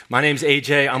My name's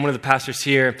AJ. I'm one of the pastors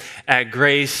here at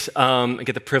Grace. I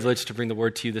get the privilege to bring the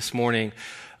word to you this morning.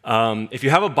 If you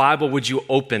have a Bible, would you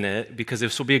open it? Because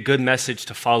this will be a good message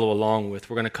to follow along with.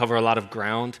 We're going to cover a lot of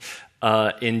ground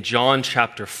in John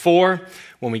chapter 4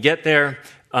 when we get there.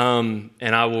 And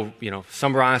I will,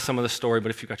 summarize some of the story, but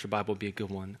if you've got your Bible, it'll be a good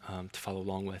one to follow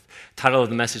along with. The title of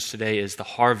the message today is The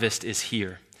Harvest is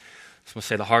Here. Someone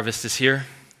say, the harvest is here.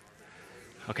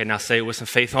 Okay, now say it with some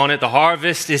faith on it. The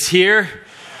harvest is here.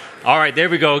 All right, there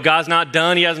we go. God's not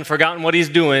done. He hasn't forgotten what he's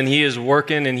doing. He is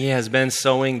working, and he has been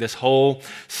sowing this whole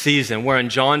season. We're in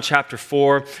John chapter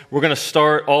 4. We're going to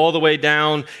start all the way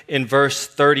down in verse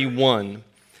 31.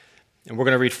 And we're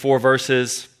going to read 4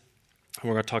 verses. And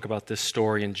we're going to talk about this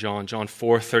story in John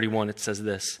 4:31. It says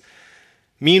this.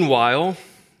 Meanwhile,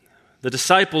 the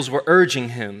disciples were urging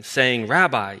him, saying,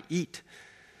 Rabbi, eat.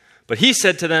 But he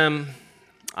said to them,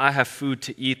 I have food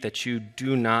to eat that you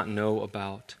do not know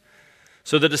about.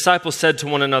 So the disciples said to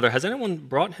one another, has anyone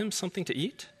brought him something to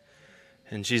eat?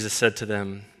 And Jesus said to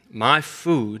them, my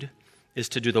food is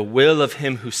to do the will of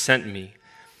him who sent me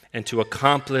and to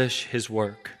accomplish his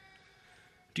work.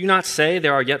 Do you not say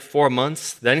there are yet 4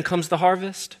 months, then comes the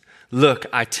harvest? Look,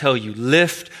 I tell you,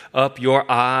 lift up your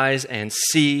eyes and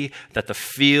see that the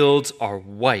fields are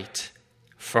white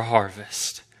for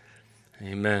harvest.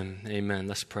 Amen. Amen.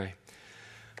 Let's pray.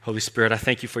 Holy Spirit, I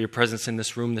thank you for your presence in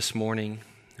this room this morning,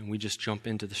 and we just jump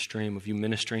into the stream of you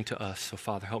ministering to us. So,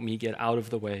 Father, help me get out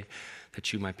of the way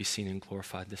that you might be seen and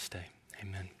glorified this day.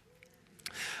 Amen.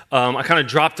 I kind of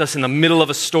dropped us in the middle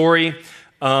of a story.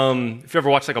 If you ever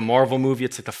watch like a Marvel movie,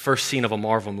 it's like the first scene of a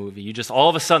Marvel movie. You just, all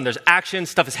of a sudden, there's action,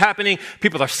 stuff is happening,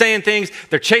 people are saying things,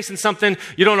 they're chasing something,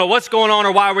 you don't know what's going on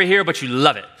or why we're here, but you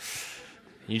love it.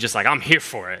 You're just like, I'm here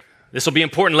for it. This will be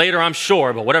important later, I'm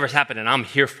sure, but whatever's happening, I'm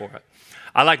here for it.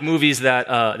 I like movies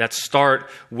that start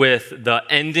with the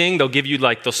ending.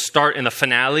 They'll start in the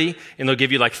finale, and they'll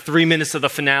give you like 3 minutes of the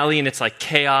finale, and it's like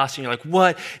chaos, and you're like,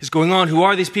 what is going on? Who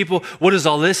are these people? What is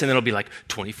all this? And then it'll be like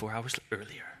 24 hours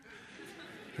earlier.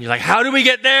 And you're like, how do we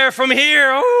get there from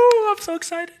here? Oh, I'm so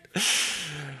excited.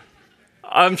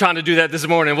 I'm trying to do that this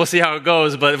morning. We'll see how it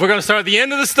goes, but we're going to start at the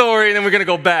end of the story, and then we're going to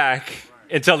go back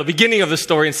until the beginning of the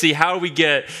story and see how we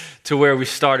get to where we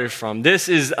started from. This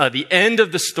is the end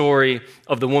of the story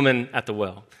of the woman at the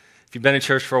well. If you've been in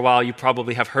church for a while, you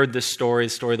probably have heard this story, the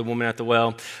story of the woman at the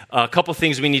well. A couple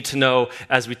things we need to know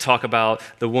as we talk about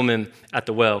the woman at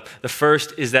the well. The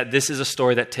first is that this is a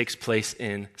story that takes place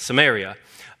in Samaria.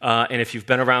 And if you've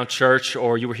been around church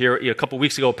or you were here a couple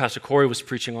weeks ago, Pastor Corey was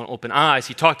preaching on Open Eyes.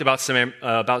 He talked about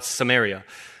Samaria.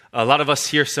 A lot of us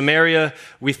hear Samaria,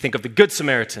 we think of the Good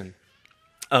Samaritan.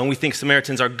 We think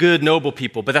Samaritans are good, noble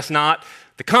people, but that's not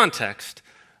the context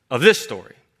of this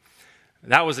story.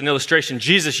 That was an illustration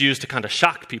Jesus used to kind of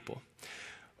shock people.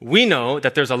 We know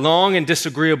that there's a long and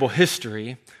disagreeable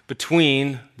history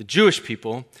between the Jewish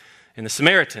people and the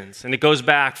Samaritans, and it goes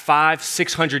back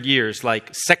 500-600 years,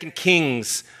 like 2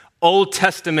 Kings, Old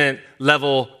Testament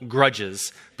level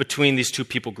grudges between these two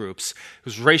people groups. It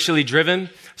was racially driven.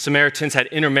 Samaritans had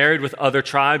intermarried with other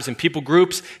tribes and people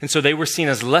groups, and so they were seen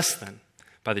as less than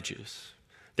by the Jews.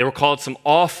 They were called some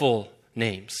awful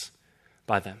names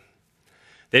by them.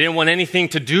 They didn't want anything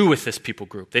to do with this people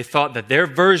group. They thought that their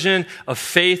version of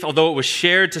faith, although it was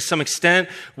shared to some extent,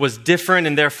 was different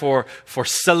and therefore for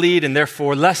sullied and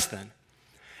therefore less than.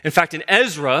 In fact, in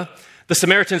Ezra, the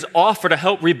Samaritans offer to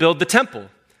help rebuild the temple.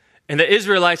 And the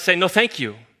Israelites say, no, thank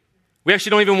you. We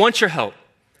actually don't even want your help.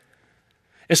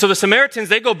 And so the Samaritans,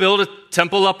 they go build a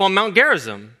temple up on Mount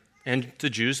Gerizim. And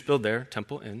the Jews build their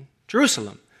temple in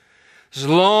Jerusalem. There's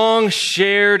long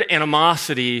shared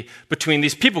animosity between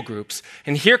these people groups.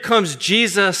 And here comes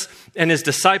Jesus and his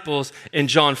disciples in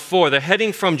John 4. They're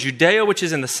heading from Judea, which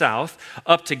is in the south,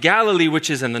 up to Galilee, which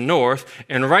is in the north,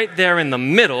 and right there in the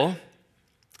middle,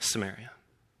 Samaria.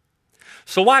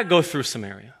 So why go through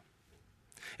Samaria?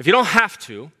 If you don't have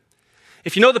to,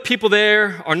 if you know the people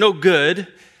there are no good,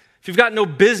 if you've got no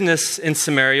business in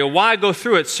Samaria, why go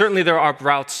through it? Certainly there are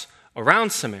routes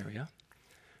around Samaria.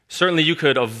 Certainly you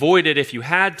could avoid it if you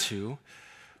had to.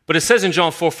 But it says in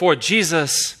John 4:4,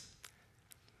 Jesus,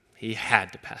 he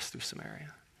had to pass through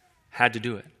Samaria. Had to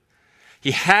do it.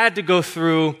 He had to go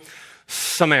through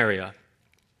Samaria.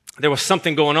 There was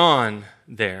something going on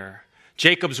there.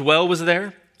 Jacob's well was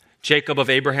there. Jacob of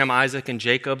Abraham, Isaac, and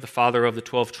Jacob, the father of the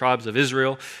 12 tribes of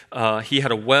Israel. He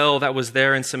had a well that was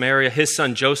there in Samaria. His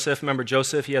son Joseph, remember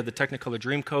Joseph? He had the Technicolor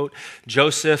Dreamcoat.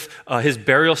 Joseph, his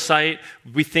burial site,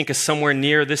 we think is somewhere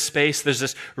near this space. There's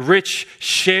this rich,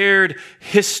 shared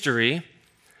history,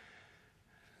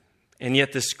 and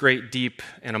yet this great, deep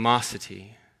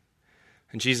animosity.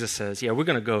 And Jesus says, yeah, we're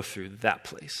going to go through that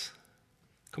place.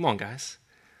 Come on, guys.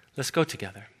 Let's go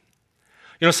together.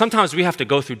 You know, sometimes we have to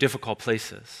go through difficult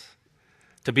places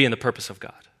to be in the purpose of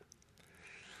God.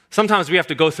 Sometimes we have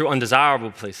to go through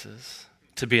undesirable places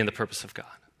to be in the purpose of God.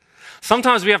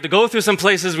 Sometimes we have to go through some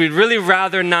places we'd really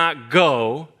rather not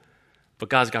go, but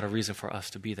God's got a reason for us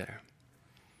to be there.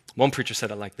 One preacher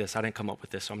said it like this. I didn't come up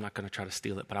with this, so I'm not going to try to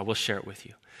steal it, but I will share it with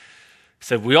you. He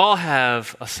said, we all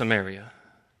have a Samaria.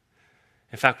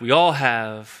 In fact, we all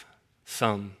have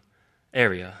some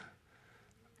area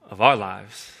of our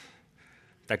lives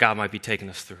that God might be taking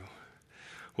us through.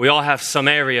 We all have some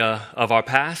area of our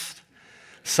past,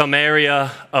 some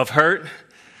area of hurt.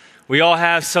 We all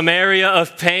have some area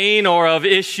of pain or of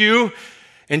issue.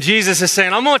 And Jesus is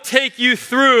saying, I'm going to take you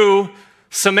through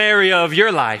some area of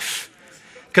your life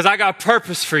because I got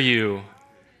purpose for you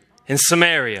in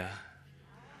Samaria.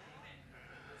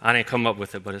 I didn't come up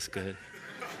with it, but it's good.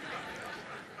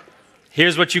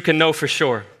 Here's what you can know for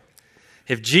sure.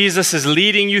 If Jesus is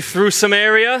leading you through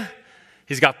Samaria,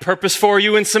 he's got purpose for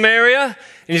you in Samaria, and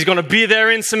he's going to be there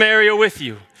in Samaria with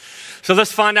you. So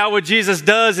let's find out what Jesus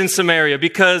does in Samaria,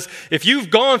 because if you've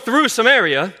gone through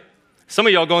Samaria, some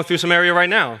of y'all going through Samaria right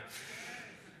now,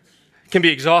 it can be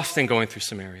exhausting going through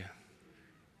Samaria.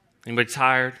 Anybody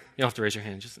tired? You don't have to raise your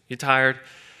hand. You're tired?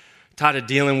 Tired of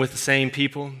dealing with the same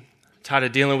people? Tired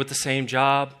of dealing with the same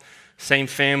job, same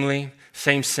family,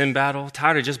 same sin battle?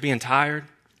 Tired of just being tired?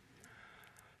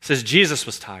 It says Jesus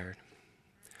was tired.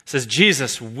 It says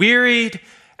Jesus, wearied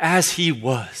as he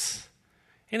was.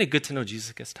 Ain't it good to know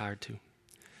Jesus gets tired too?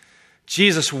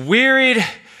 Jesus, wearied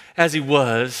as he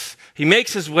was, he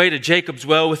makes his way to Jacob's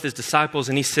well with his disciples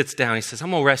and he sits down. He says,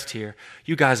 I'm going to rest here.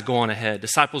 You guys go on ahead.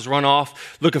 Disciples run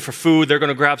off looking for food. They're going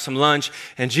to grab some lunch.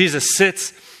 And Jesus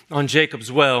sits on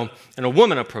Jacob's well and a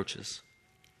woman approaches.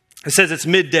 It says it's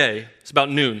midday. It's about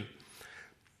noon.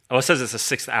 Oh, it says it's the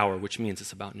 6th hour, which means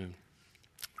it's about noon.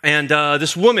 And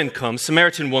this woman comes,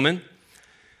 Samaritan woman,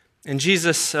 and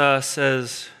Jesus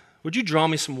says, would you draw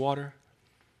me some water?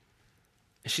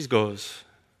 And she goes,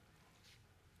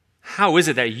 how is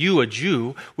it that you, a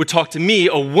Jew, would talk to me,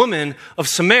 a woman of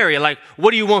Samaria? Like,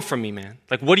 what do you want from me, man?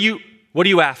 Like, what are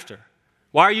you after?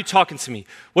 Why are you talking to me?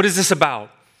 What is this about?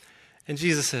 And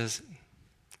Jesus says,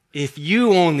 if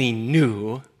you only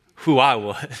knew who I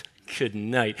was, good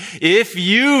night. If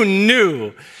you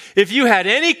knew, if you had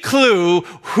any clue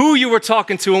who you were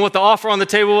talking to and what the offer on the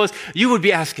table was, you would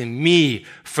be asking me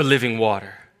for living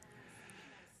water.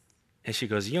 And she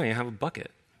goes, you don't even have a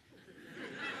bucket.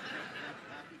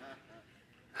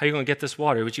 How are you going to get this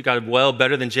water? But you got a well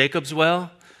better than Jacob's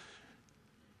well?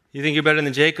 You think you're better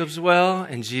than Jacob's well?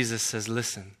 And Jesus says,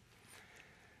 listen,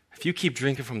 if you keep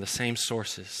drinking from the same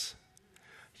sources,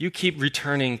 you keep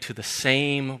returning to the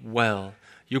same well,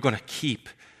 you're going to keep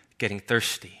getting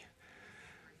thirsty.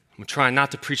 I'm trying not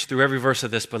to preach through every verse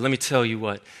of this, but let me tell you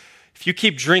what. If you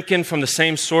keep drinking from the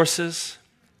same sources,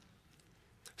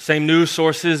 same news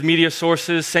sources, media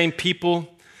sources, same people,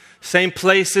 same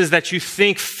places that you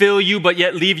think fill you but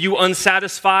yet leave you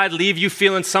unsatisfied, leave you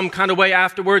feeling some kind of way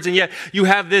afterwards, and yet you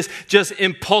have this just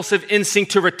impulsive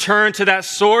instinct to return to that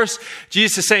source,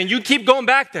 Jesus is saying, you keep going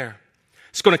back there.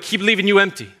 It's going to keep leaving you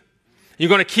empty. You're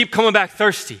going to keep coming back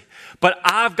thirsty. But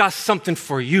I've got something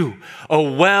for you, a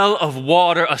well of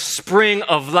water, a spring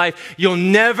of life. You'll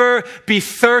never be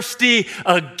thirsty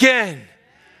again.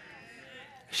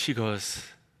 She goes,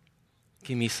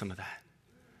 give me some of that,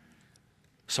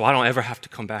 so I don't ever have to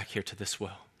come back here to this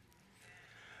well.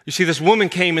 You see, this woman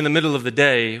came in the middle of the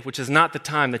day, which is not the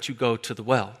time that you go to the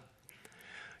well.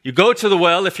 You go to the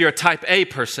well, if you're a type A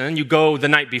person, you go the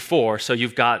night before. So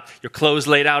you've got your clothes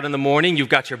laid out in the morning, you've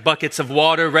got your buckets of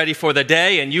water ready for the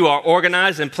day, and you are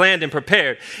organized and planned and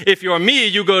prepared. If you're me,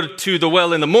 you go to the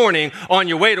well in the morning on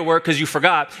your way to work because you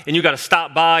forgot, and you got to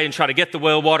stop by and try to get the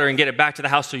well water and get it back to the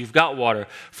house so you've got water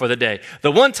for the day.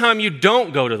 The one time you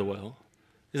don't go to the well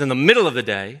is in the middle of the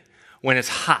day when it's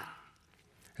hot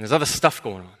and there's other stuff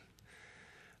going on.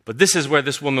 But this is where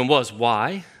this woman was.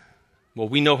 Why? Well,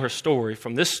 we know her story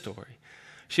from this story.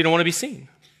 She didn't want to be seen.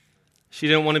 She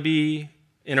didn't want to be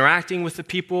interacting with the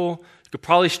people. You could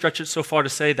probably stretch it so far to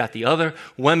say that the other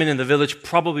women in the village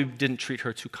probably didn't treat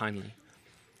her too kindly.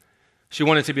 She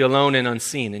wanted to be alone and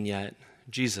unseen, and yet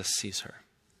Jesus sees her.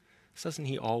 Doesn't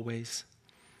he always?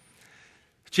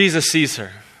 Jesus sees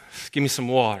her. Give me some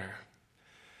water.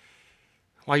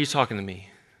 Why are you talking to me?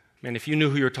 Man, if you knew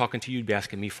who you were talking to, you'd be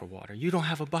asking me for water. You don't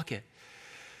have a bucket.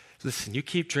 Listen, you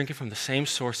keep drinking from the same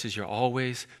sources, you're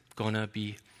always going to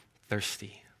be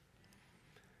thirsty.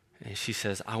 And she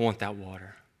says, I want that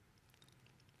water,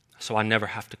 so I never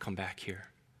have to come back here.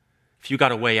 If you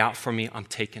got a way out for me, I'm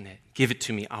taking it. Give it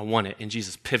to me. I want it. And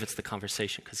Jesus pivots the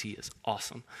conversation because he is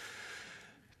awesome.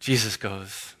 Jesus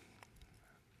goes,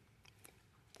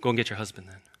 go and get your husband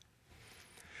then.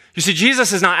 You see,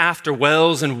 Jesus is not after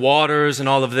wells and waters and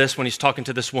all of this when he's talking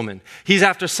to this woman. He's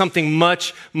after something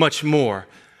much, much more.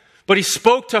 But he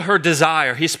spoke to her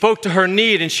desire. He spoke to her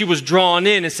need, and she was drawn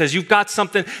in and says, you've got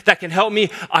something that can help me.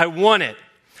 I want it.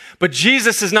 But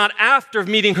Jesus is not after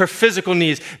meeting her physical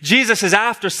needs. Jesus is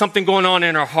after something going on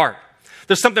in her heart.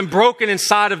 There's something broken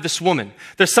inside of this woman.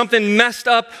 There's something messed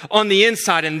up on the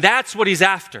inside, and that's what he's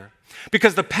after.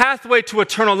 Because the pathway to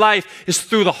eternal life is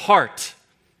through the heart.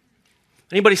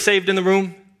 Anybody saved in the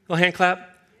room? A little hand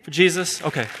clap for Jesus?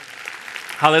 Okay.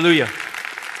 Hallelujah.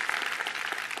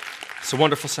 It's a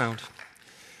wonderful sound.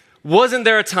 Wasn't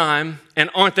there a time, and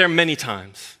aren't there many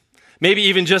times, maybe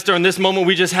even just during this moment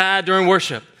we just had during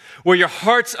worship, where your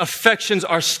heart's affections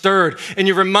are stirred and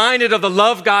you're reminded of the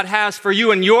love God has for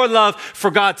you and your love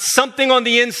for God, something on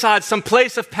the inside, some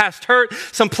place of past hurt,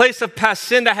 some place of past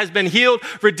sin that has been healed,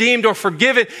 redeemed, or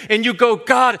forgiven. And you go,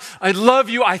 God, I love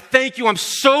you. I thank you. I'm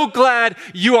so glad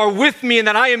you are with me and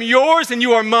that I am yours and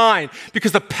you are mine.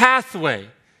 Because the pathway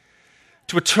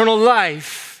to eternal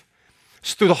life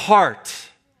is through the heart.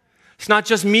 It's not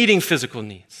just meeting physical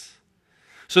needs.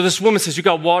 So this woman says, you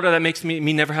got water that makes me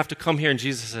never have to come here. And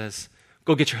Jesus says,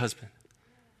 go get your husband.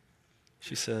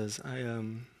 She says, I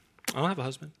don't have a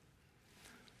husband.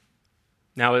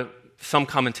 Now, some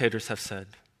commentators have said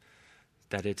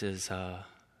that it is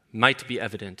might be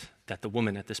evident that the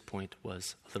woman at this point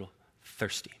was a little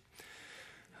thirsty.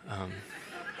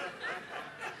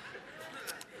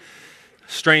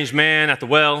 Strange man at the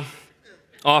well,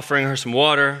 offering her some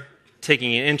water,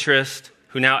 taking an interest,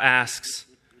 who now asks,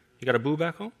 you got a boo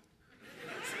back home?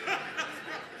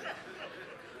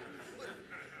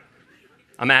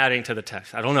 I'm adding to the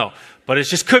text. I don't know. But it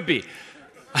just could be.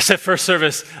 I said first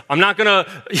service, I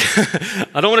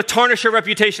don't want to tarnish her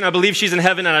reputation. I believe she's in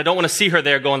heaven and I don't want to see her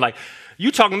there going like,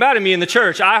 you talking bad at me in the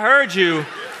church. I heard you.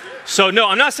 So no,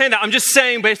 I'm not saying that. I'm just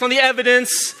saying based on the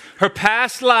evidence, her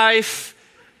past life,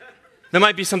 there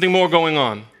might be something more going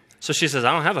on. So she says,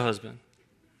 I don't have a husband.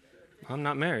 I'm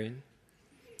not married.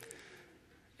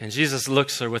 And Jesus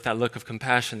looks at her with that look of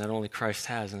compassion that only Christ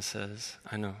has and says,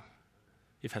 I know,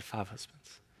 you've had 5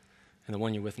 husbands, and the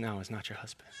one you're with now is not your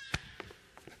husband.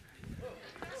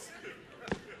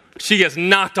 She gets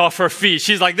knocked off her feet.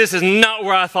 She's like, this is not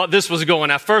where I thought this was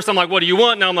going. At first, I'm like, what do you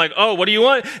want? Now I'm like, oh, what do you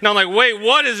want? Now I'm like, wait,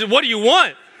 what is it? What do you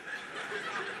want?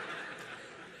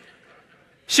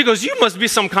 She goes, you must be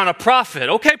some kind of prophet.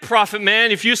 Okay, prophet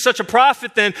man, if you're such a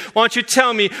prophet, then why don't you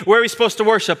tell me where we're supposed to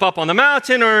worship, up on the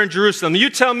mountain or in Jerusalem? You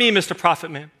tell me, Mr.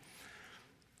 Prophet man.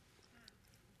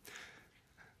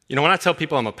 You know, when I tell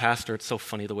people I'm a pastor, it's so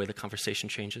funny the way the conversation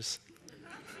changes.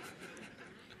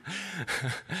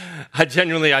 I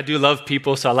do love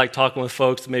people, so I like talking with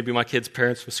folks, maybe my kids'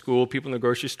 parents from school, people in the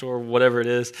grocery store, whatever it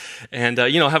is, and,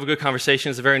 have a good conversation.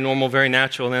 It's very normal, very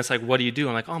natural, and then it's like, what do you do?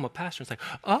 I'm like, oh, I'm a pastor. It's like,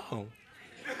 oh.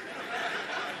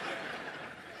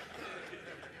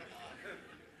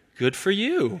 Good for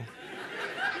you.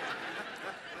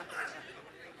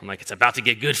 I'm like, it's about to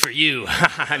get good for you.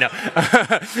 I know.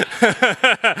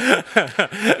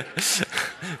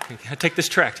 I take this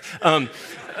tract.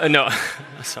 No,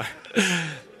 sorry.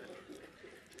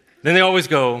 Then they always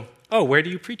go, oh, where do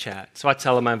you preach at? So I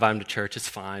tell them I invite them to church. It's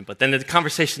fine. But then the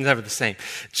conversation's never the same.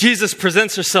 Jesus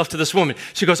presents herself to this woman.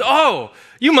 She goes, oh,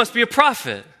 you must be a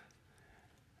prophet.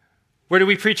 Where do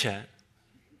we preach at?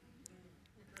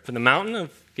 From the mountain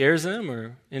of Gerizim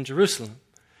or in Jerusalem?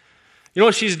 You know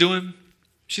what she's doing?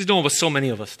 She's doing what so many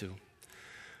of us do.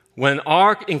 When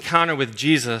our encounter with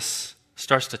Jesus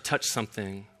starts to touch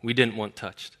something we didn't want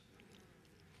touched.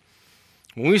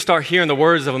 When we start hearing the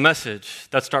words of a message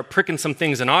that start pricking some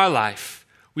things in our life,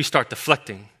 we start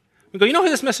deflecting. We go, you know who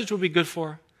this message would be good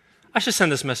for? I should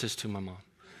send this message to my mom.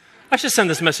 I should send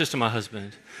this message to my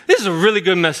husband. This is a really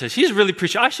good message. He's really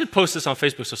preaching. I should post this on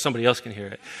Facebook so somebody else can hear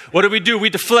it. What do? We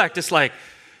deflect. It's like,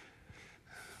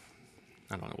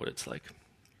 I don't know what it's like.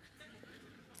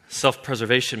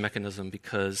 Self-preservation mechanism,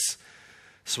 because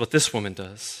it's what this woman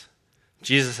does.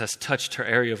 Jesus has touched her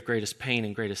area of greatest pain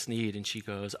and greatest need, and she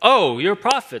goes, oh, you're a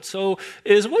prophet. So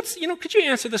could you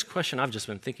answer this question? I've just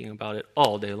been thinking about it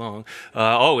all day long.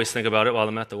 I always think about it while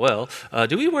I'm at the well.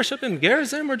 Do we worship in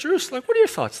Gerizim or Jerusalem? What are your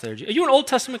thoughts there? Are you an Old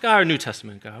Testament guy or a New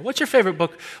Testament guy? What's your favorite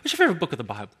book? What's your favorite book of the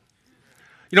Bible?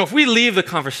 You know, if we leave the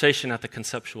conversation at the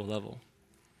conceptual level,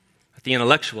 at the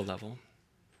intellectual level,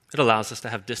 it allows us to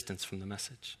have distance from the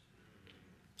message.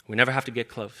 We never have to get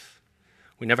close.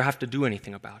 We never have to do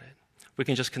anything about it. We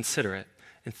can just consider it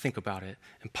and think about it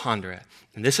and ponder it.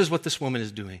 And this is what this woman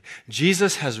is doing.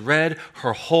 Jesus has read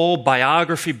her whole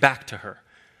biography back to her.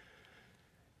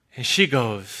 And she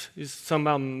goes, is something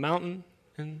about a mountain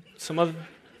and some other,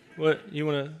 where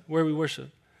we worship?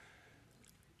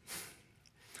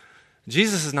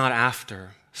 Jesus is not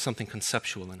after something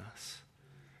conceptual in us.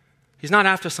 He's not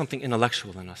after something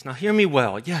intellectual in us. Now, hear me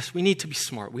well. Yes, we need to be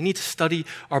smart. We need to study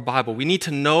our Bible. We need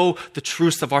to know the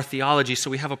truths of our theology so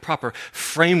we have a proper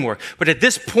framework. But at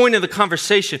this point in the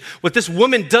conversation, what this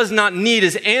woman does not need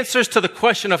is answers to the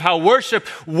question of how worship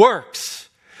works.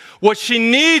 What she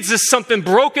needs is something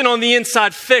broken on the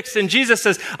inside fixed. And Jesus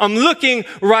says, I'm looking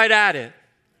right at it.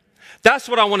 That's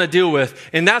what I want to deal with,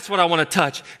 and that's what I want to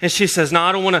touch. And she says, no,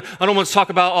 I don't want to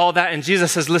talk about all that. And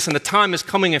Jesus says, listen, the time is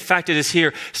coming. In fact, it is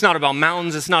here. It's not about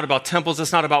mountains. It's not about temples.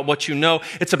 It's not about what you know.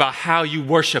 It's about how you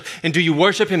worship. And do you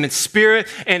worship him in spirit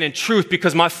and in truth?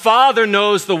 Because my Father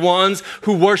knows the ones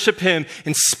who worship him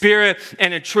in spirit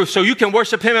and in truth. So you can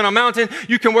worship him in a mountain.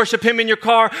 You can worship him in your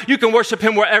car. You can worship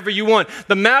him wherever you want.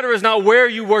 The matter is not where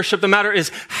you worship. The matter is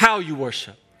how you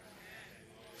worship.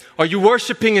 Are you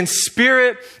worshiping in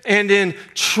spirit and in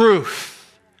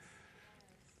truth?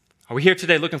 Are we here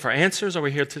today looking for answers? Or are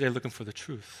we here today looking for the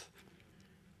truth?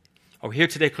 Are we here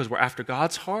today because we're after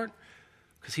God's heart?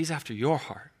 Because he's after your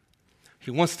heart.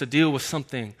 He wants to deal with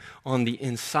something on the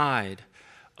inside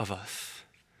of us.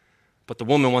 But the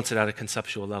woman wants it at a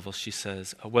conceptual level. She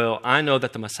says, well, I know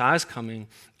that the Messiah is coming,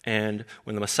 and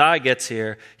when the Messiah gets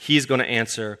here, he's going to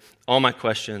answer all my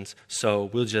questions,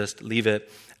 so we'll just leave it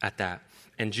at that.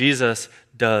 And Jesus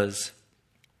does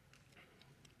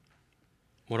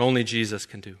what only Jesus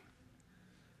can do.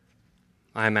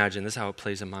 I imagine this is how it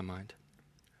plays in my mind.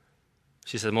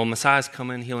 She said, well, Messiah's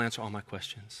coming. He'll answer all my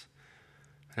questions.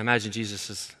 And I imagine Jesus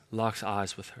just locks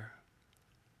eyes with her.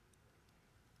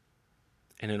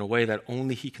 And in a way that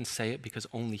only he can say it, because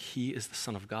only he is the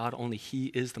Son of God, only he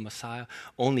is the Messiah,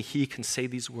 only he can say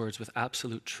these words with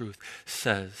absolute truth,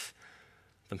 says,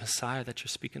 the Messiah that you're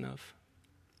speaking of,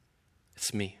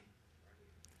 it's me.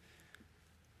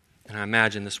 And I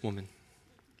imagine this woman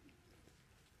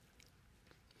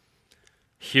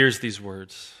hears these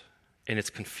words, and it's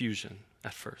confusion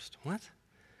at first. What?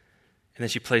 And then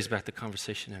she plays back the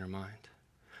conversation in her mind.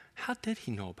 How did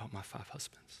he know about my 5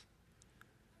 husbands?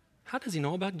 How does he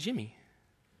know about Jimmy?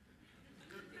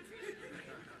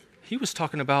 He was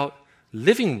talking about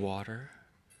living water.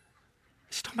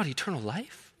 Is he talking about eternal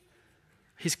life?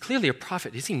 He's clearly a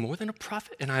prophet. Is he more than a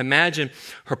prophet? And I imagine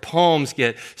her palms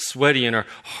get sweaty and her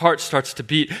heart starts to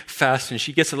beat fast and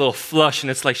she gets a little flush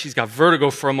and it's like she's got vertigo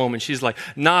for a moment. She's like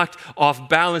knocked off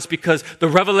balance because the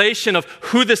revelation of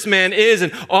who this man is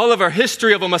and all of our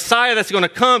history of a Messiah that's going to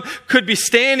come could be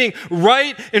standing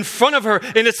right in front of her.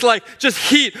 And it's like just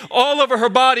heat all over her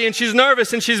body and she's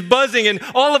nervous and she's buzzing. And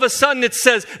all of a sudden it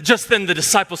says, just then the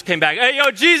disciples came back. Hey,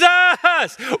 yo,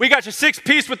 Jesus, we got your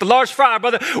 6-piece with the large fry,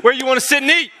 brother. Where you want to sit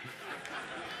and eat?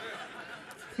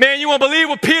 Man, you won't believe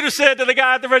what Peter said to the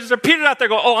guy at the register. Peter out there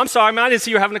going, oh, I'm sorry, man, I didn't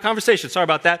see you having a conversation. Sorry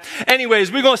about that.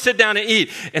 Anyways, we're going to sit down and eat.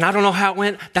 And I don't know how it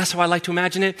went. That's how I like to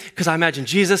imagine it, because I imagine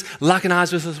Jesus locking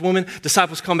eyes with this woman.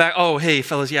 Disciples come back. Oh, hey,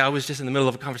 fellas, yeah, I was just in the middle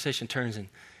of a conversation. Turns and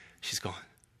she's gone.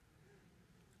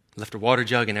 Left her water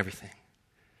jug and everything.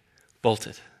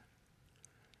 Bolted.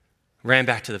 Ran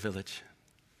back to the village.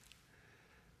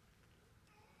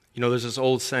 You know, there's this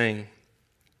old saying.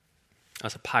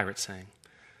 That's a pirate saying.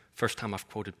 First time I've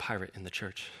quoted pirate in the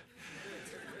church.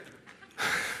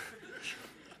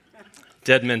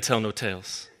 Dead men tell no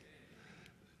tales.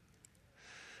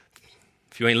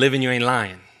 If you ain't living, you ain't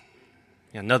lying.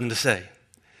 You got nothing to say.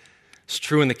 It's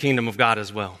true in the kingdom of God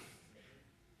as well.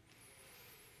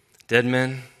 Dead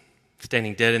men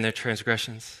standing dead in their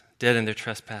transgressions, dead in their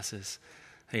trespasses,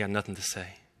 they got nothing to say.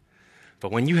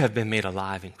 But when you have been made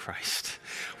alive in Christ,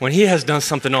 when he has done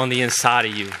something on the inside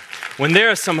of you, when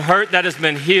there is some hurt that has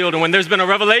been healed, and when there's been a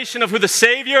revelation of who the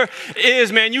Savior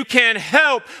is, man, you can't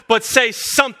help but say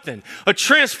something. A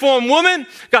transformed woman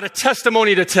got a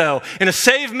testimony to tell, and a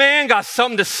saved man got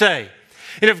something to say.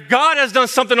 And if God has done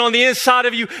something on the inside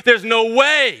of you, there's no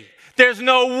way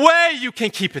you can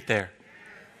keep it there.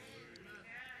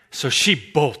 So she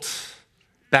bolts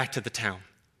back to the town.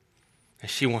 And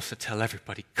she wants to tell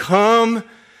everybody, come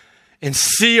and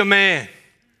see a man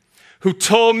who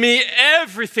told me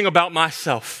everything about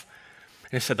myself.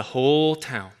 And it said the whole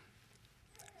town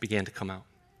began to come out.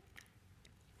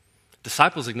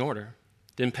 Disciples ignored her,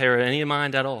 didn't pay her any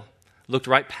mind at all, looked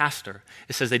right past her.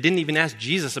 It says they didn't even ask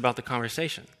Jesus about the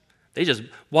conversation.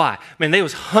 Why? Man, they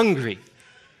was hungry.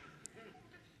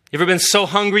 You ever been so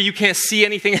hungry you can't see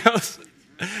anything else?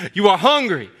 You are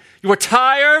hungry. You are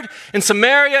tired, and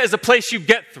Samaria is a place you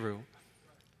get through.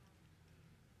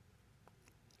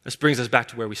 This brings us back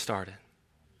to where we started.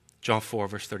 John 4,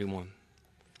 verse 31.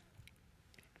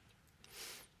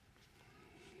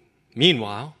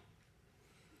 Meanwhile,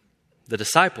 the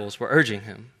disciples were urging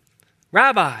him,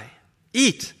 Rabbi,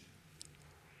 eat.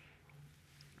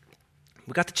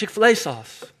 We got the Chick-fil-A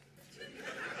sauce.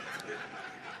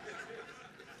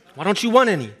 Why don't you want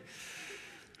any?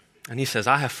 And he says,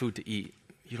 I have food to eat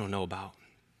you don't know about.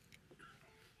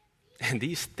 And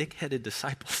these thick-headed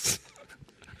disciples,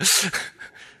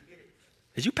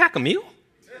 did you pack a meal?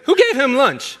 Who gave him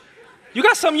lunch? You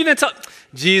got something you didn't tell?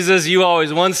 Jesus, you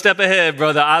always one step ahead,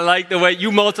 brother. I like the way you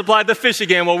multiplied the fish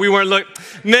again while we weren't looking.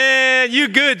 Man, you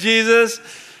good, Jesus.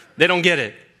 They don't get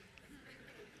it.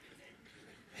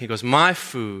 He goes, my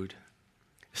food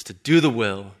is to do the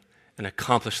will and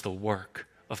accomplish the work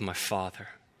of my Father.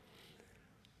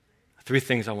 3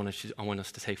 things I want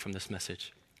us to take from this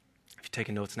message. If you're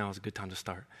taking notes now, is a good time to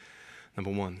start.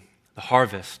 Number 1, the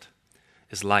harvest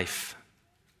is life.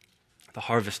 The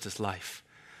harvest is life.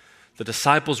 The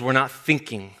disciples were not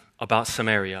thinking about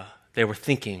Samaria. They were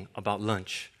thinking about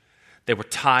lunch. They were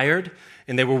tired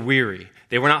and they were weary.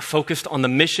 They were not focused on the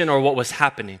mission or what was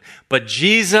happening. But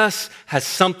Jesus has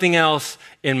something else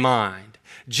in mind.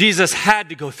 Jesus had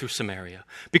to go through Samaria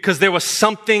because there was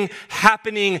something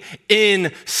happening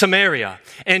in Samaria.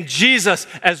 And Jesus,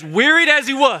 as wearied as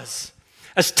he was,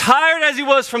 as tired as he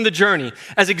was from the journey,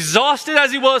 as exhausted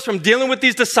as he was from dealing with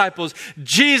these disciples,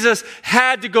 Jesus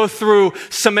had to go through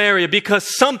Samaria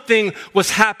because something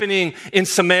was happening in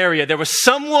Samaria. There was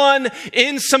someone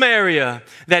in Samaria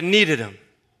that needed him.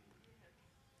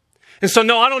 And so,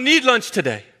 no, I don't need lunch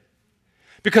today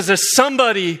because there's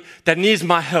somebody that needs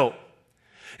my help.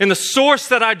 And the source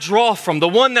that I draw from, the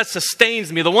one that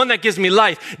sustains me, the one that gives me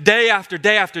life day after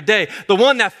day after day, the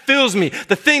one that fills me,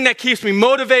 the thing that keeps me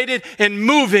motivated and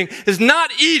moving is not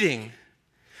eating,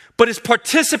 but is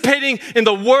participating in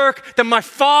the work that my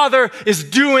Father is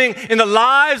doing in the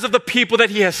lives of the people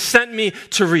that he has sent me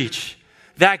to reach.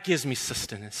 That gives me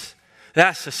sustenance.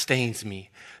 That sustains me.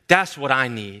 That's what I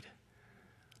need.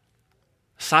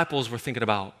 Disciples were thinking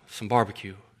about some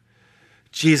barbecue.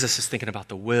 Jesus is thinking about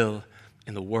the will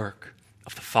and the work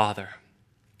of the Father.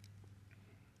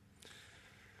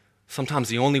 Sometimes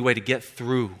the only way to get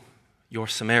through your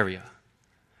Samaria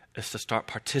is to start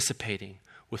participating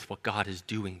with what God is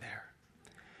doing there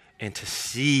and to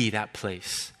see that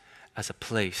place as a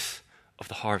place of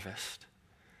the harvest.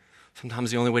 Sometimes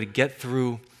the only way to get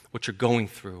through what you're going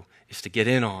through is to get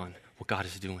in on what God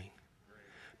is doing,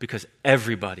 because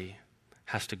everybody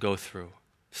has to go through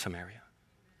Samaria.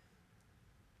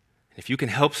 And if you can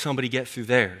help somebody get through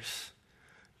theirs,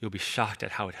 you'll be shocked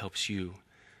at how it helps you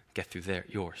get through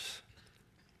yours.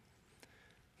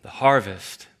 The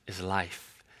harvest is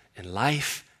life, and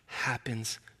life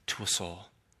happens to us all.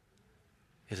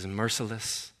 It is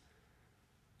merciless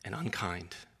and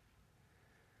unkind.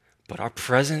 But our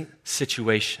present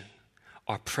situation,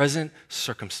 our present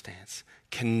circumstance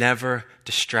can never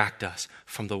distract us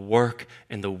from the work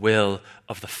and the will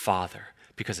of the Father,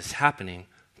 because it's happening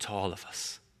to all of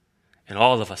us. And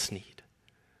all of us need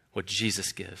what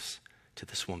Jesus gives to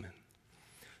this woman.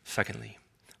 Secondly,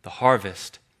 the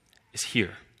harvest is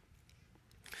here.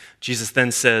 Jesus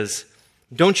then says,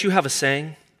 don't you have a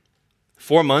saying,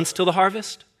 4 months till the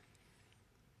harvest?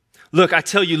 Look, I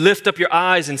tell you, lift up your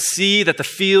eyes and see that the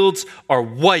fields are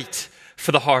white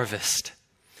for the harvest.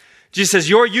 Jesus says,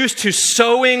 you're used to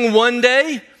sowing one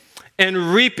day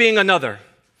and reaping another.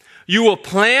 You will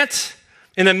plant,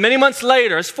 and then many months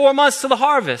later, it's 4 months to the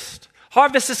harvest.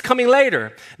 Harvest is coming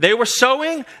later. They were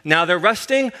sowing, now they're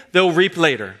resting, they'll reap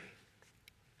later.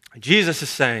 Jesus is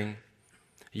saying,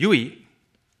 you eat,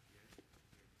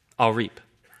 I'll reap.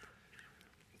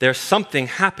 There's something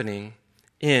happening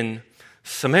in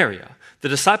Samaria. The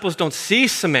disciples don't see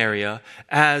Samaria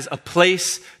as a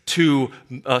place to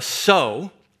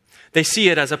sow. They see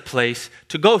it as a place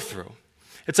to go through.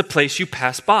 It's a place you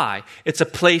pass by. It's a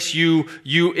place you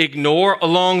ignore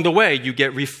along the way. You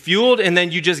get refueled and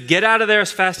then you just get out of there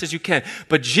as fast as you can.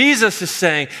 But Jesus is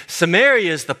saying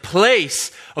Samaria is the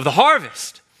place of the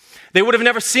harvest. They would have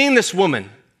never seen this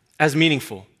woman as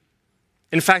meaningful.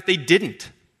 In fact, they didn't.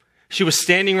 She was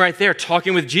standing right there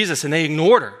talking with Jesus and they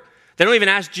ignored her. They don't even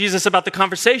ask Jesus about the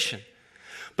conversation.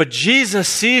 But Jesus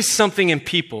sees something in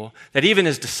people that even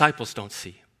his disciples don't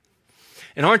see.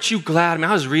 And aren't you glad,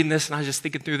 I was reading this and I was just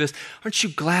thinking through this. Aren't you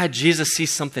glad Jesus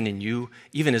sees something in you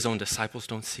even his own disciples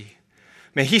don't see?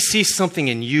 Man, he sees something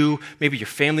in you maybe your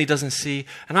family doesn't see.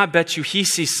 And I bet you he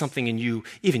sees something in you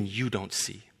even you don't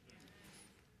see.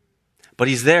 But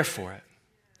he's there for it.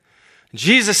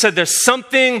 Jesus said there's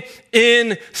something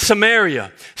in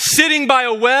Samaria. Sitting by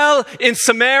a well in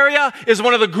Samaria is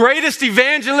one of the greatest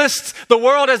evangelists the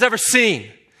world has ever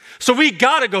seen. So we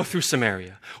got to go through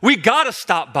Samaria. We got to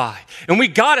stop by and we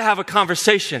got to have a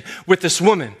conversation with this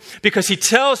woman because he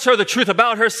tells her the truth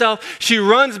about herself. She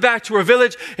runs back to her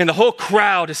village and the whole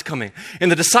crowd is coming.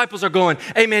 And the disciples are going,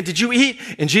 hey man, did you eat?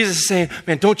 And Jesus is saying,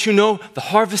 man, don't you know the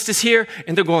harvest is here?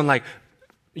 And they're going like,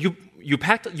 you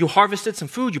harvested some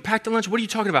food, you packed a lunch, what are you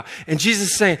talking about? And Jesus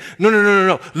is saying,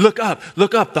 no, look up,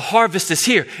 the harvest is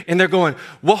here. And they're going,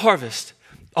 what harvest?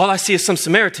 All I see is some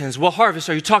Samaritans. What harvest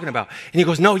are you talking about? And he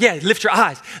goes, no, yeah, lift your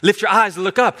eyes and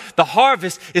look up. The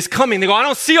harvest is coming. They go, I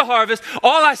don't see a harvest.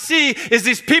 All I see is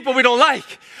these people we don't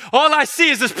like. All I see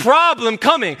is this problem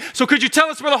coming. So could you tell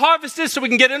us where the harvest is so we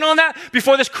can get in on that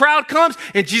before this crowd comes?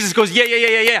 And Jesus goes,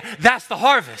 yeah. That's the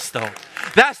harvest though.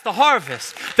 That's the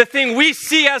harvest. The thing we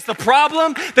see as the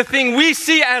problem, the thing we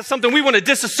see as something we want to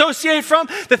disassociate from,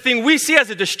 the thing we see as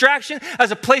a distraction,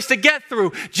 as a place to get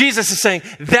through. Jesus is saying,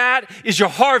 that is your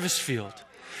harvest field.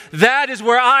 That is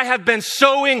where I have been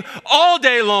sowing all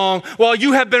day long while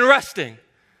you have been resting.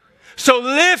 So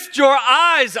lift your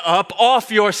eyes up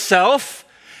off yourself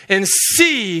and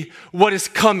see what is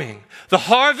coming. The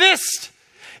harvest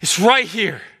is right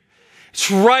here.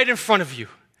 It's right in front of you.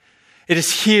 It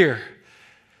is here.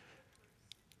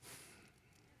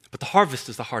 But the harvest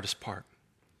is the hardest part.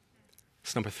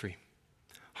 It's number 3.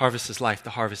 Harvest is life.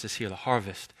 The harvest is here. The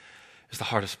harvest is the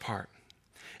hardest part.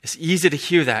 It's easy to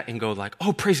hear that and go like,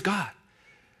 oh, praise God.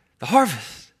 The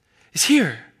harvest is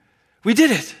here. We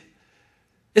did it.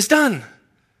 It's done.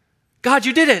 God,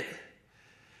 you did it.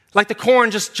 Like the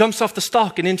corn just jumps off the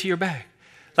stalk and into your bag.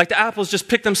 Like the apples just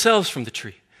pick themselves from the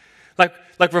tree. Like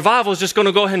revival is just going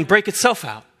to go ahead and break itself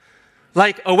out.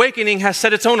 Like awakening has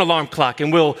set its own alarm clock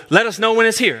and will let us know when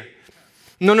it's here.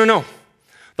 No.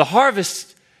 The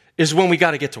harvest is when we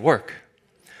got to get to work.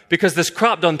 Because this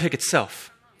crop doesn't pick itself.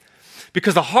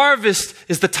 Because the harvest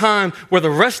is the time where the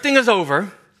resting is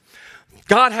over.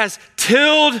 God has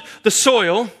tilled the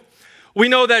soil. We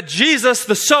know that Jesus,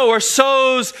 the sower,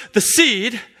 sows the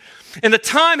seed. And the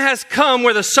time has come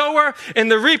where the sower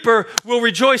and the reaper will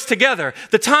rejoice together.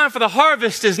 The time for the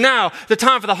harvest is now. The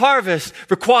time for the harvest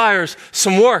requires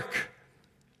some work.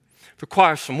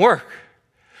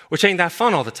 Which ain't that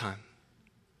fun all the time.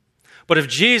 But if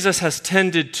Jesus has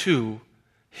tended to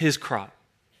his crop,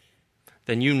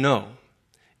 then you know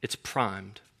it's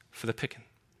primed for the picking.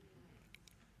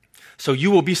 So you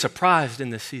will be surprised in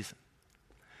this season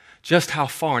just how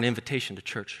far an invitation to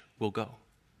church will go.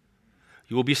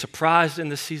 You will be surprised in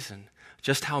this season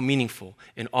just how meaningful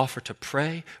an offer to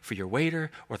pray for your waiter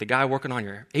or the guy working on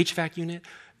your HVAC unit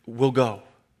will go.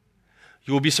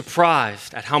 You will be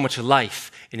surprised at how much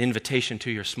life an invitation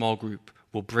to your small group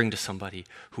will bring to somebody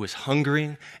who is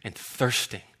hungering and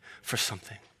thirsting for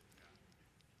something.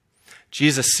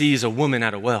 Jesus sees a woman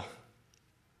at a well.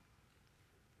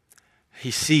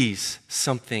 He sees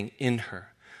something in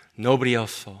her nobody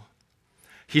else saw.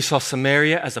 He saw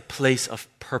Samaria as a place of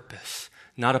purpose,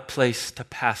 not a place to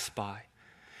pass by.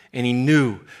 And he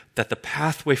knew that the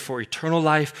pathway for eternal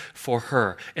life for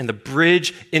her and the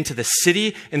bridge into the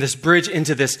city and this bridge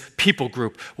into this people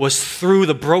group was through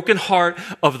the broken heart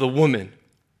of the woman.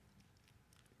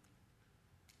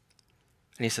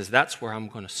 And he says, that's where I'm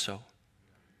going to sow.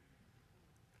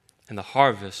 And the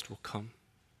harvest will come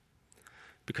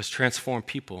because transformed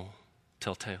people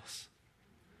tell tales.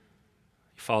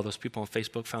 You follow those people on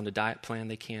Facebook, found a diet plan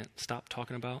they can't stop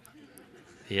talking about?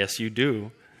 Yes, you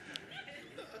do.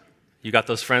 You got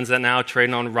those friends that now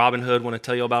trading on Robinhood want to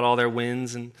tell you about all their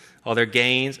wins and all their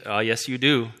gains? Oh, yes, you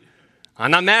do.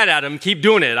 I'm not mad at them. Keep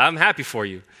doing it. I'm happy for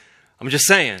you. I'm just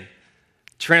saying,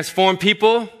 transform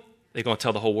people, they're going to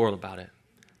tell the whole world about it.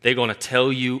 They're going to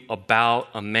tell you about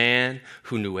a man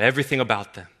who knew everything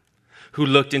about them, who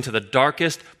looked into the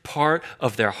darkest part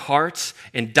of their hearts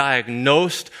and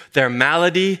diagnosed their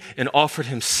malady and offered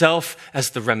himself as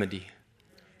the remedy.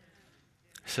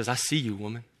 He says, I see you,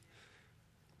 woman.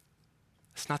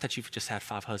 It's not that you've just had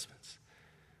 5 husbands.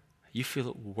 You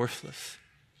feel worthless.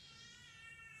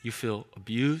 You feel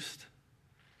abused.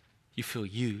 You feel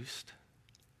used.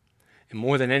 And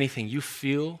more than anything, you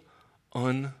feel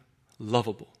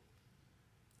unlovable.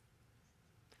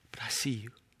 But I see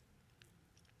you.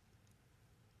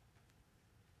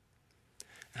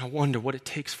 And I wonder what it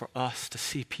takes for us to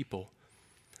see people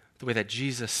the way that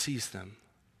Jesus sees them.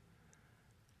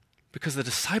 Because the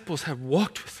disciples had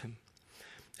walked with him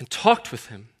and talked with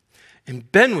him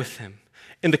and been with him.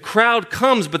 And the crowd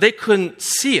comes, but they couldn't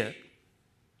see it.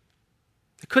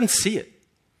 They couldn't see it.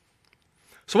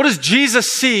 So what does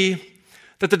Jesus see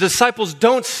that the disciples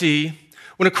don't see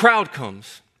when a crowd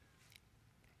comes?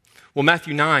 Well,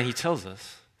 Matthew 9, he tells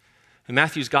us. In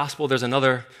Matthew's gospel, there's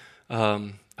another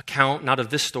account, not of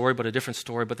this story, but a different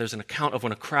story, but there's an account of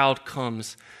when a crowd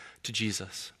comes to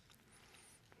Jesus.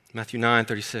 Matthew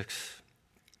 9:36.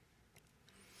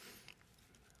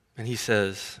 And he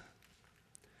says,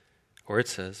 or it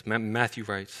says, Matthew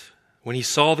writes, when he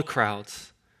saw the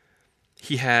crowds,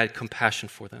 he had compassion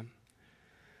for them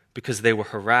because they were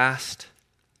harassed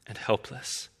and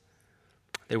helpless.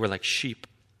 They were like sheep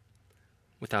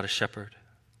without a shepherd.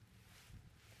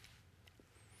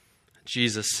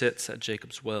 Jesus sits at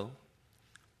Jacob's well,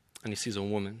 and he sees a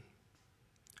woman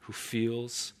who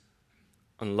feels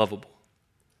unlovable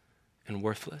and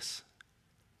worthless.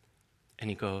 And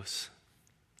he goes,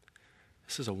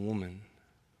 this is a woman,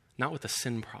 not with a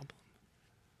sin problem,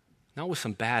 not with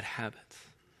some bad habits,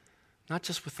 not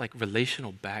just with like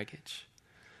relational baggage.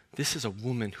 This is a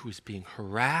woman who is being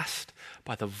harassed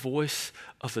by the voice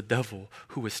of the devil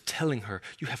who is telling her,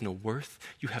 you have no worth,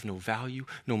 you have no value,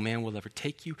 no man will ever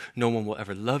take you, no one will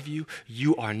ever love you,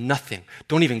 you are nothing.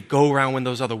 Don't even go around when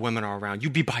those other women are around. You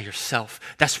be by yourself.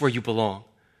 That's where you belong.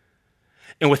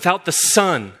 And without the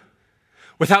Son,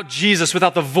 without Jesus,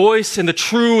 without the voice and the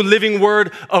true living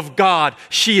word of God,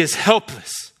 she is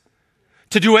helpless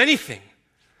to do anything.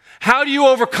 How do you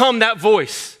overcome that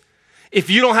voice if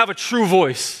you don't have a true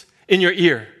voice in your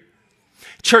ear?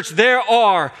 Church, there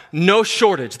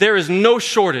is no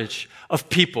shortage of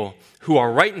people who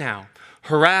are right now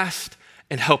harassed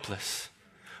and helpless,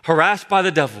 harassed by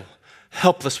the devil,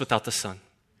 helpless without the Son.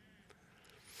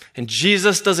 And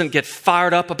Jesus doesn't get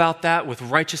fired up about that with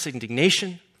righteous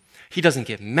indignation. He doesn't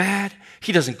get mad.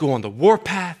 He doesn't go on the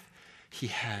warpath. He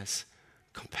has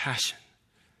compassion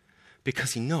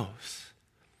because he knows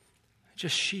they're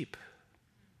just sheep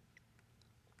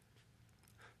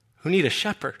who need a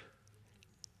shepherd.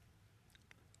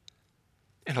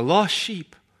 And a lost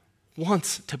sheep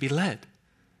wants to be led.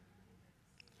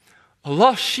 A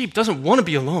lost sheep doesn't want to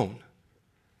be alone.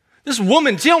 This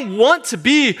woman didn't want to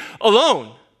be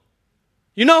alone.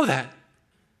 You know that.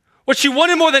 What she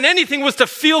wanted more than anything was to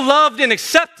feel loved and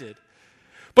accepted.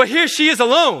 But here she is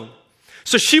alone.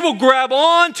 So she will grab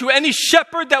on to any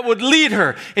shepherd that would lead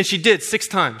her. And she did 6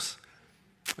 times.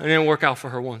 And it didn't work out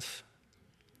for her once.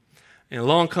 And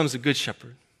along comes the good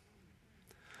shepherd,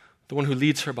 the one who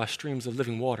leads her by streams of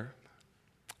living water,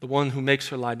 the one who makes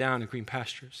her lie down in green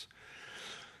pastures.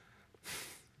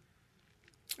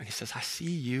 And he says, I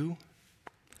see you,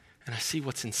 and I see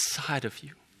what's inside of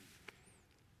you.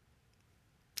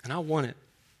 And I want it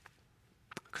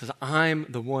because I'm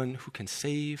the one who can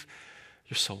save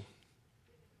your soul.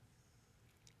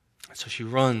 And so she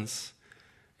runs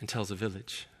and tells the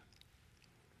village.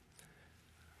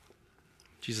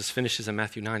 Jesus finishes in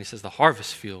Matthew 9. He says, the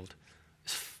harvest field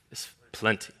is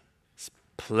plenty. It's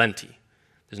plenty.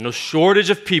 There's no shortage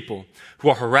of people who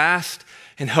are harassed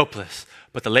and helpless.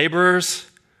 But the laborers,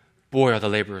 boy, are the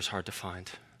laborers hard to find.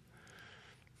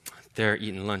 They're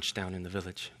eating lunch down in the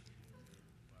village.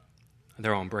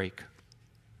 They're on break.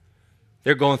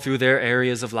 They're going through their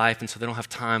areas of life, and so they don't have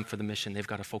time for the mission. They've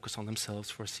got to focus on themselves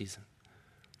for a season.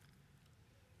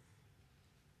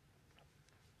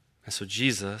 And so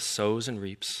Jesus sows and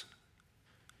reaps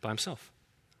by himself.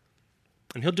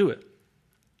 And he'll do it.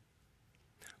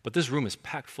 But this room is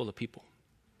packed full of people.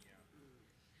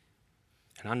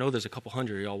 And I know there's a couple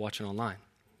hundred of y'all watching online.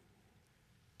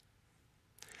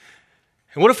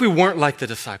 And what if we weren't like the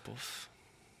disciples?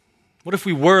 What if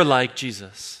we were like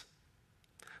Jesus?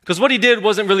 Because what he did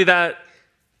wasn't really that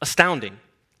astounding.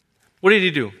 What did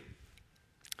he do?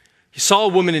 He saw a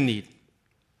woman in need.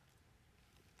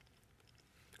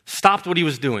 Stopped what he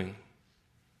was doing.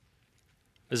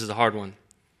 This is a hard one.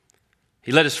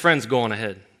 He let his friends go on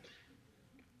ahead.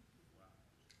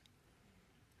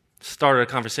 Started a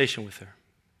conversation with her.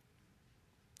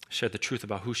 Shared the truth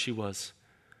about who she was,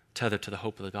 tethered to the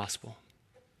hope of the gospel.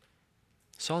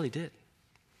 That's all he did.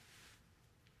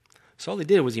 So all he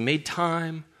did was he made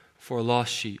time for a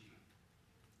lost sheep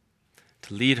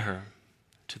to lead her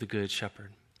to the good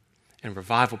shepherd. And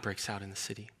revival breaks out in the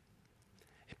city.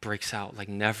 It breaks out like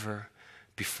never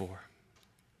before.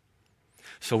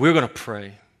 So we're going to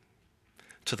pray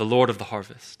to the Lord of the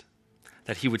harvest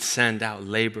that he would send out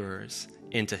laborers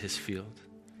into his field.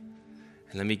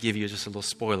 And let me give you just a little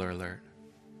spoiler alert.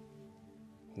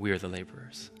 We are the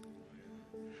laborers.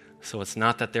 So it's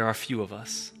not that there are few of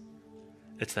us.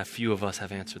 It's that few of us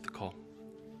have answered the call.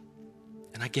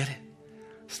 And I get it.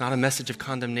 It's not a message of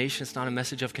condemnation. It's not a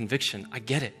message of conviction. I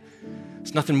get it.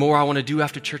 It's nothing more I want to do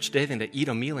after church today than to eat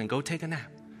a meal and go take a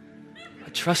nap.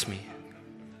 Trust me.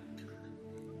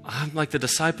 I'm like the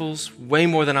disciples way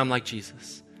more than I'm like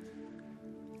Jesus.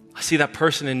 I see that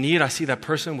person in need. I see that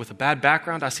person with a bad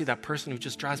background. I see that person who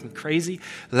just drives me crazy.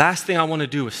 Last thing I want to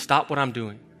do is stop what I'm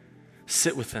doing,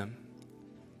 sit with them,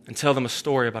 and tell them a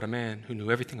story about a man who knew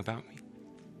everything about me.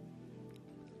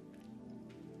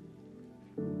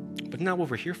 But isn't that what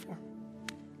we're here for?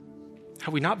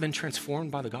 Have we not been transformed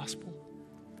by the gospel?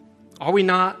 Are we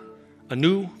not a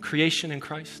new creation in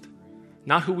Christ?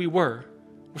 Not who we were.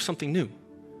 We're something new.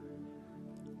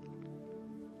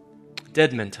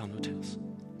 Dead men tell no tales.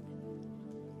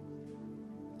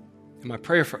 And my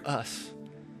prayer for us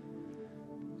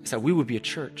is that we would be a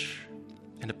church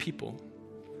and a people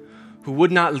who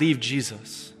would not leave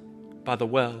Jesus by the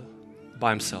well by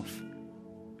himself.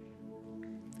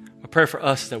 My prayer for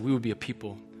us is that we would be a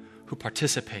people who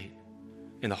participate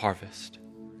in the harvest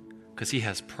because he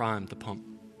has primed the pump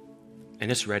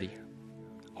and it's ready.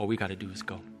 All we got to do is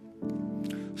go.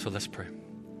 So let's pray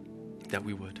that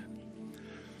we would.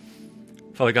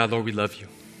 Father God, Lord, we love you.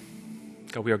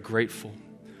 God, we are grateful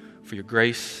for your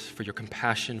grace, for your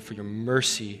compassion, for your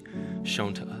mercy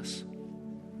shown to us.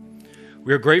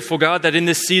 We are grateful, God, that in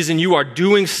this season you are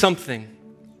doing something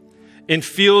in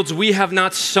fields we have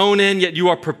not sown in, yet you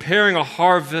are preparing a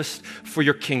harvest for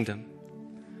your kingdom.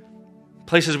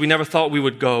 Places we never thought we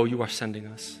would go, you are sending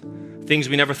us. Things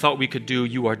we never thought we could do,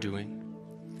 you are doing.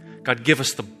 God, give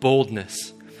us the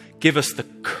boldness. Give us the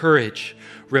courage.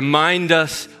 Remind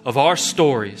us of our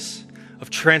stories of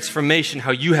transformation,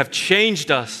 how you have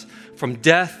changed us from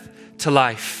death to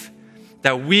life,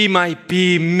 that we might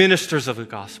be ministers of the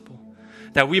gospel,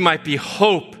 that we might be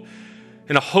hope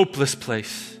in a hopeless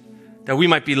place, that we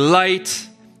might be light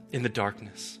in the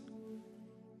darkness.